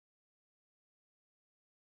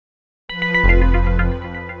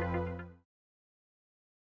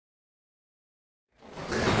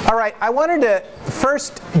All right, I wanted to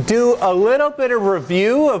first do a little bit of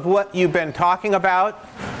review of what you've been talking about,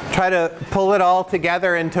 try to pull it all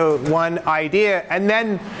together into one idea, and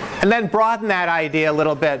then broaden that idea a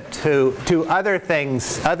little bit to other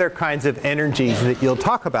things, other kinds of energies that you'll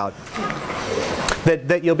talk about,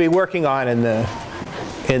 that you'll be working on in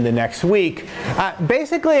the next week.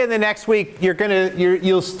 Basically, in the next week,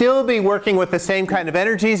 you'll still be working with the same kind of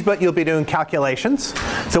energies, but you'll be doing calculations.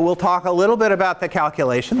 So we'll talk a little bit about the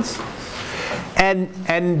calculations.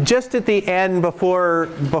 And just at the end, before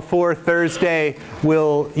Thursday,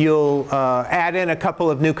 you'll add in a couple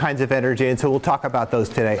of new kinds of energy, and so we'll talk about those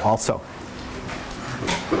today also.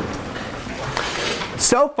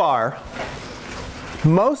 So far,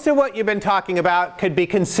 most of what you've been talking about could be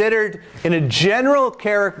considered in a general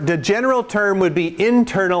the general term would be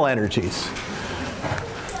internal energies.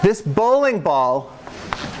 This bowling ball,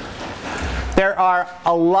 there are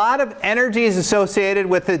a lot of energies associated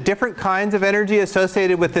with the different kinds of energy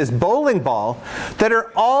associated with this bowling ball that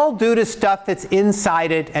are all due to stuff that's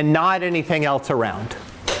inside it and not anything else around.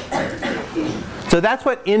 So that's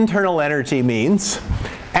what internal energy means.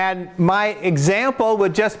 And my example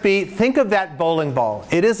would just be, think of that bowling ball.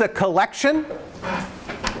 It is a collection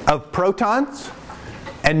of protons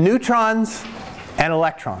and neutrons and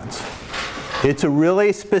electrons. It's a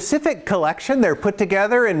really specific collection. They're put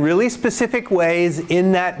together in really specific ways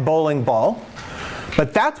in that bowling ball.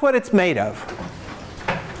 But that's what it's made of.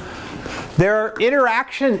 There are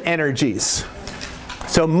interaction energies.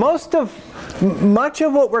 So much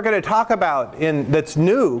of what we're going to talk about that's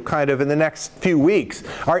new kind of in the next few weeks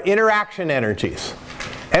are interaction energies.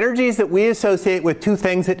 Energies that we associate with two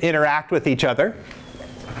things that interact with each other.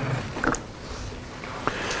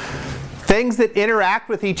 Things that interact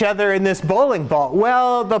with each other in this bowling ball.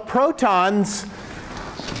 Well, the protons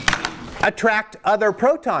attract other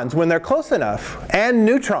protons when they're close enough, and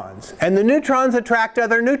neutrons. And the neutrons attract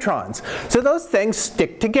other neutrons. So those things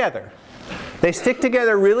stick together. They stick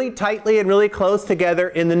together really tightly and really close together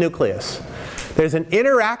in the nucleus. There's an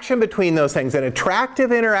interaction between those things, an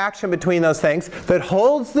attractive interaction between those things that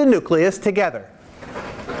holds the nucleus together.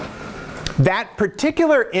 That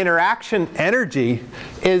particular interaction energy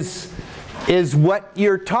is what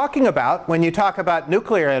you're talking about when you talk about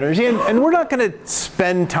nuclear energy. And we're not going to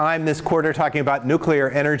spend time this quarter talking about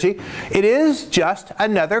nuclear energy. It is just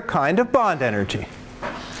another kind of bond energy.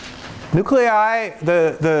 Nuclei,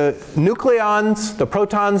 the nucleons, the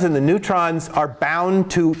protons and the neutrons are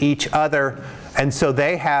bound to each other, and so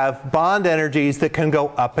they have bond energies that can go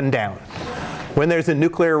up and down. When there's a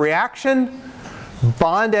nuclear reaction,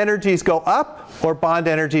 bond energies go up or bond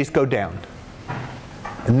energies go down.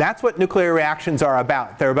 And that's what nuclear reactions are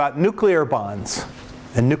about. They're about nuclear bonds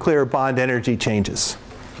and nuclear bond energy changes.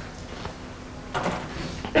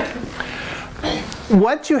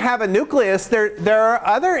 Once you have a nucleus, there are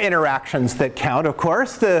other interactions that count, of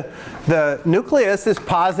course. The nucleus is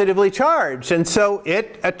positively charged, and so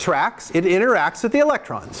it interacts with the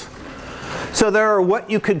electrons. So there are what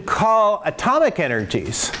you could call atomic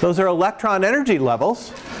energies. Those are electron energy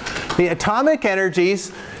levels. The atomic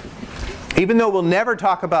energies, even though we'll never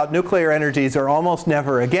talk about nuclear energies, or almost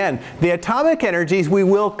never again, the atomic energies we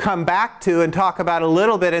will come back to and talk about a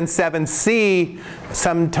little bit in 7C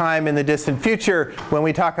sometime in the distant future when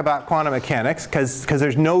we talk about quantum mechanics, because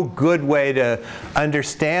there's no good way to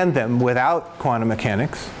understand them without quantum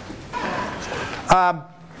mechanics. But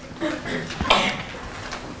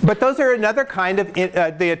those are another kind of,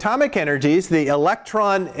 the atomic energies, the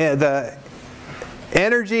electron, the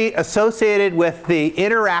energy associated with the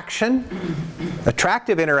interaction,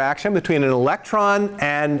 attractive interaction between an electron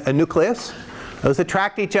and a nucleus. Those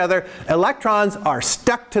attract each other. Electrons are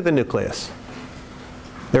stuck to the nucleus.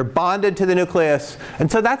 They're bonded to the nucleus. And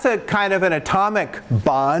so that's a kind of an atomic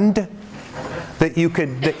bond that you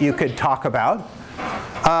could talk about.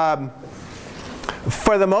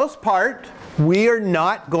 For the most part, we are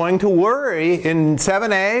not going to worry, in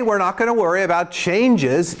 7A, we're not going to worry about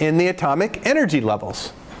changes in the atomic energy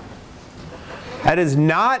levels. That is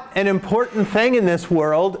not an important thing in this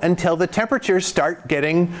world until the temperatures start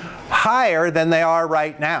getting higher than they are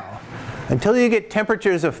right now. Until you get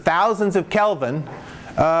temperatures of thousands of Kelvin,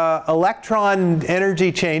 electron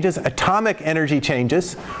energy changes, atomic energy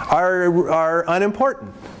changes are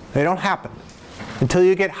unimportant. They don't happen until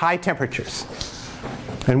you get high temperatures.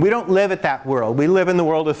 And we don't live at that world. We live in the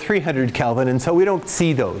world of 300 Kelvin, and so we don't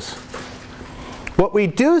see those. What we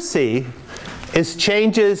do see is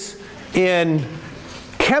changes in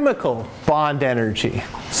chemical bond energy.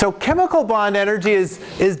 So chemical bond energy is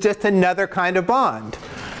just another kind of bond.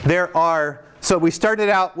 So we started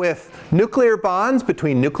out with nuclear bonds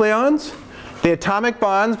between nucleons. the atomic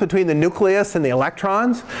bonds between the nucleus and the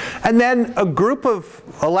electrons, and then a group of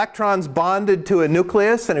electrons bonded to a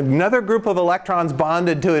nucleus and another group of electrons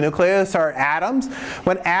bonded to a nucleus are atoms.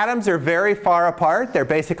 When atoms are very far apart, they're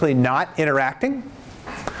basically not interacting.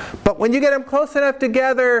 But when you get them close enough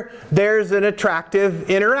together, there's an attractive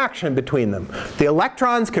interaction between them. The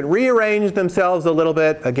electrons can rearrange themselves a little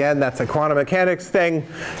bit. Again, that's a quantum mechanics thing.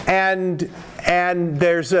 And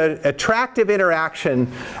there's an attractive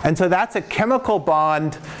interaction. And so that's a chemical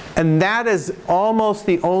bond. And that is almost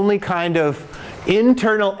the only kind of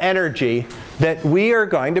internal energy that we are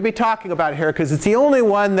going to be talking about here, because it's the only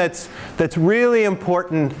one that's really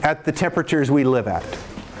important at the temperatures we live at.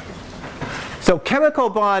 So chemical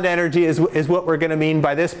bond energy is what we're going to mean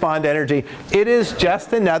by this bond energy. It is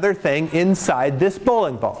just another thing inside this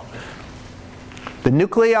bowling ball. The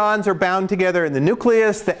nucleons are bound together in the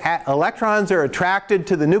nucleus. The electrons are attracted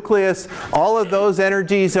to the nucleus. All of those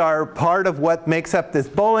energies are part of what makes up this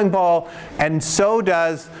bowling ball. And so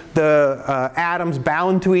does the atoms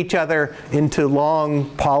bound to each other into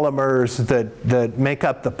long polymers that make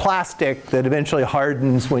up the plastic that eventually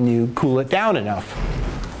hardens when you cool it down enough.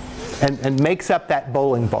 And makes up that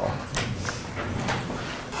bowling ball.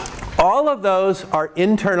 All of those are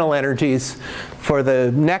internal energies. For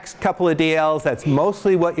the next couple of DLs, that's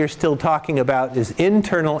mostly what you're still talking about, is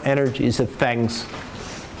internal energies of things.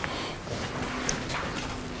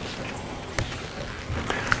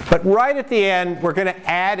 But right at the end, we're going to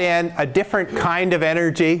add in a different kind of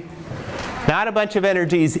energy. Not a bunch of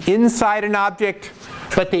energies inside an object,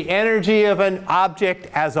 but the energy of an object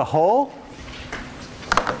as a whole.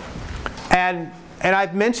 And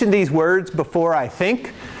I've mentioned these words before, I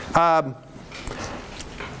think.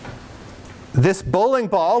 This bowling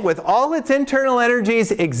ball, with all its internal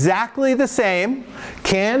energies exactly the same,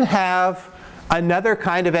 can have another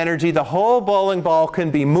kind of energy. The whole bowling ball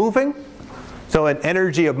can be moving, so an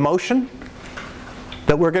energy of motion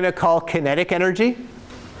that we're going to call kinetic energy.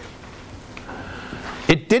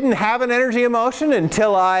 It didn't have an energy of motion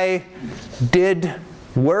until I did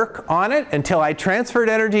work on it, until I transferred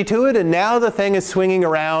energy to it, and now the thing is swinging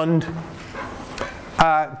around.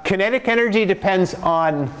 Kinetic energy depends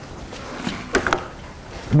on,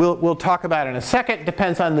 we'll talk about in a second,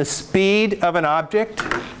 depends on the speed of an object.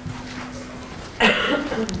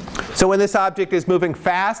 So when this object is moving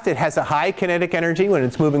fast, it has a high kinetic energy. When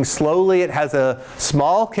it's moving slowly, it has a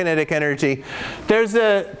small kinetic energy. There's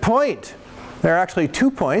a point. There are actually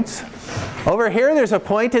 2 points. Over here, there's a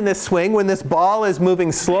point in this swing when this ball is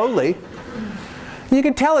moving slowly. You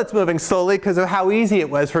can tell it's moving slowly because of how easy it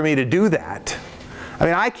was for me to do that. I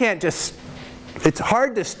mean, I can't just, it's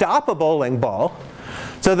hard to stop a bowling ball.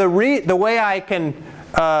 So the way I can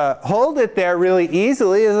hold it there really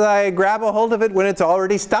easily is I grab a hold of it when it's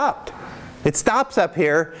already stopped. It stops up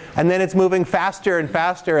here, and then it's moving faster and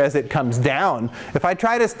faster as it comes down. If I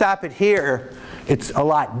try to stop it here, it's a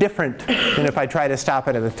lot different than if I try to stop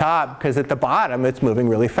it at the top, because at the bottom it's moving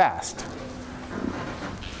really fast.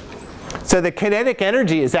 So the kinetic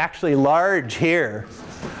energy is actually large here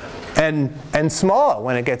and small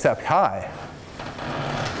when it gets up high.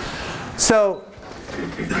 So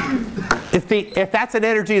if that's an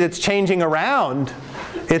energy that's changing around,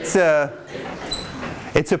 it's a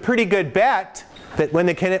pretty good bet that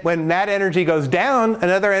when that energy goes down,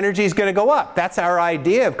 another energy is going to go up. That's our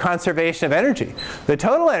idea of conservation of energy. The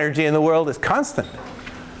total energy in the world is constant.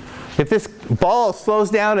 If this ball slows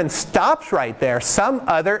down and stops right there, some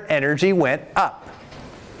other energy went up.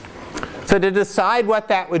 So to decide what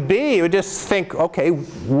that would be, you would just think, okay,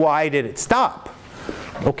 why did it stop?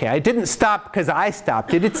 Okay, I didn't stop because I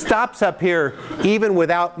stopped it. It stops up here even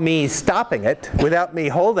without me stopping it, without me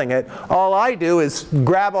holding it. All I do is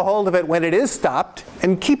grab a hold of it when it is stopped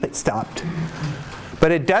and keep it stopped.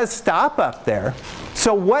 But it does stop up there.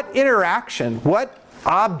 So what interaction, what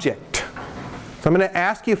object? So I'm going to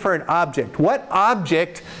ask you for an object. What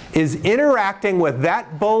object is interacting with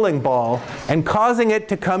that bowling ball and causing it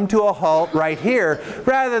to come to a halt right here,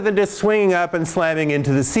 rather than just swinging up and slamming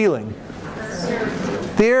into the ceiling?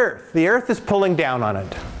 The Earth. The Earth is pulling down on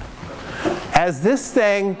it. As this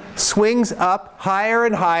thing swings up higher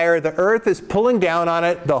and higher, the Earth is pulling down on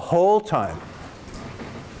it the whole time.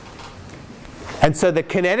 And so the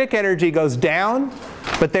kinetic energy goes down,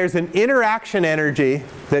 but there's an interaction energy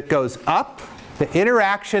that goes up. The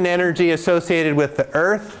interaction energy associated with the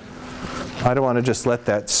Earth, I don't want to just let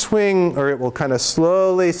that swing, or it will kind of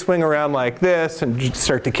slowly swing around like this and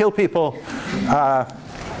start to kill people.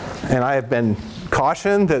 And I have been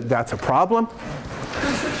cautioned that that's a problem.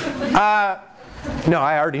 No,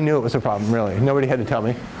 I already knew it was a problem, really. Nobody had to tell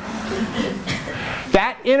me.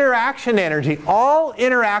 That interaction energy, all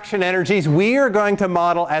interaction energies, we are going to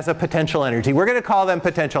model as a potential energy. We're going to call them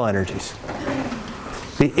potential energies.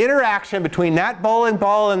 The interaction between that bowling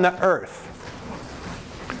ball and the Earth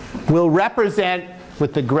will represent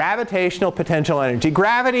with the gravitational potential energy.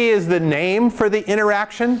 Gravity is the name for the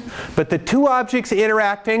interaction, but the two objects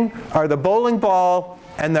interacting are the bowling ball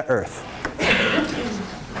and the Earth.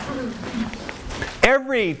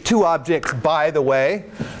 Every two objects, by the way,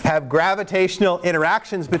 have gravitational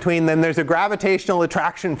interactions between them. There's a gravitational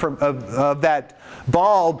attraction of that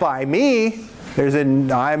ball by me.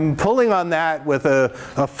 I'm pulling on that with a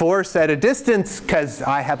force at a distance because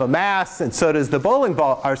I have a mass, and so does the bowling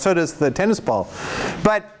ball, or so does the tennis ball.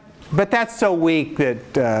 But that's so weak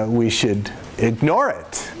that we should ignore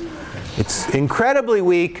it. It's incredibly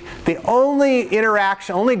weak. The only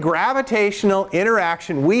interaction, only gravitational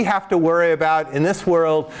interaction we have to worry about in this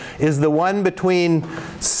world is the one between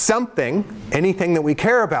something, anything that we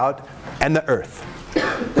care about, and the Earth.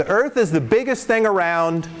 The Earth is the biggest thing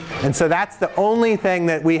around, and so that's the only thing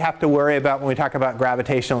that we have to worry about when we talk about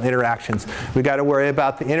gravitational interactions. We've got to worry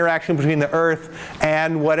about the interaction between the Earth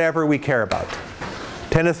and whatever we care about.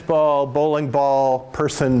 Tennis ball, bowling ball,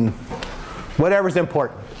 person, whatever's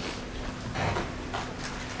important.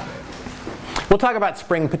 We'll talk about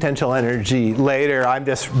spring potential energy later. I'm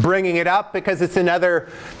just bringing it up because it's another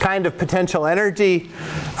kind of potential energy.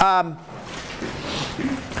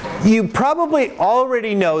 You probably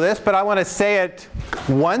already know this, but I want to say it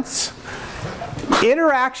once.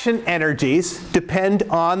 Interaction energies depend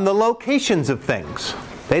on the locations of things.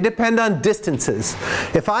 They depend on distances.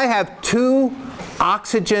 If I have two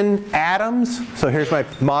oxygen atoms, so here's my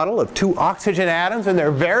model of two oxygen atoms, and they're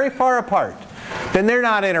very far apart, then they're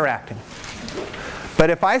not interacting. But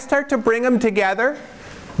if I start to bring them together,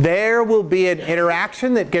 there will be an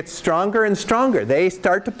interaction that gets stronger and stronger. They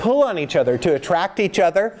start to pull on each other to attract each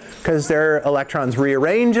other because their electrons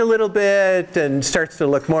rearrange a little bit and starts to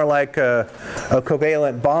look more like a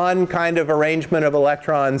covalent bond kind of arrangement of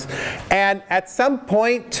electrons. And at some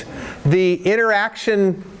point, the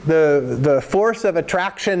interaction, the force of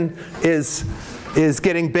attraction is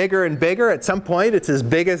getting bigger and bigger. At some point, it's as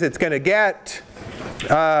big as it's going to get.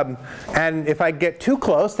 And if I get too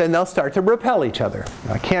close, then they'll start to repel each other.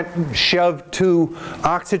 I can't shove two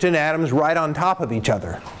oxygen atoms right on top of each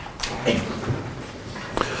other.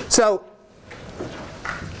 So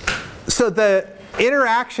the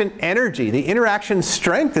interaction energy, the interaction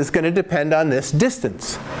strength is going to depend on this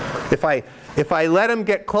distance. If I let them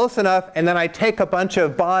get close enough and then I take a bunch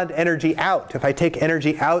of bond energy out, if I take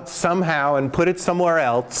energy out somehow and put it somewhere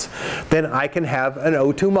else, then I can have an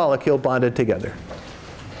O2 molecule bonded together,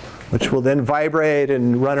 which will then vibrate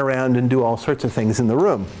and run around and do all sorts of things in the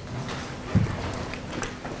room.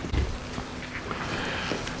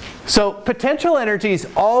 So potential energies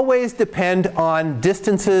always depend on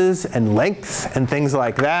distances and lengths and things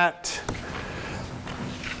like that.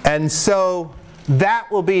 And so that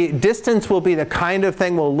will be, distance will be the kind of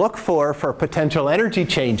thing we'll look for potential energy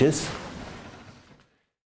changes.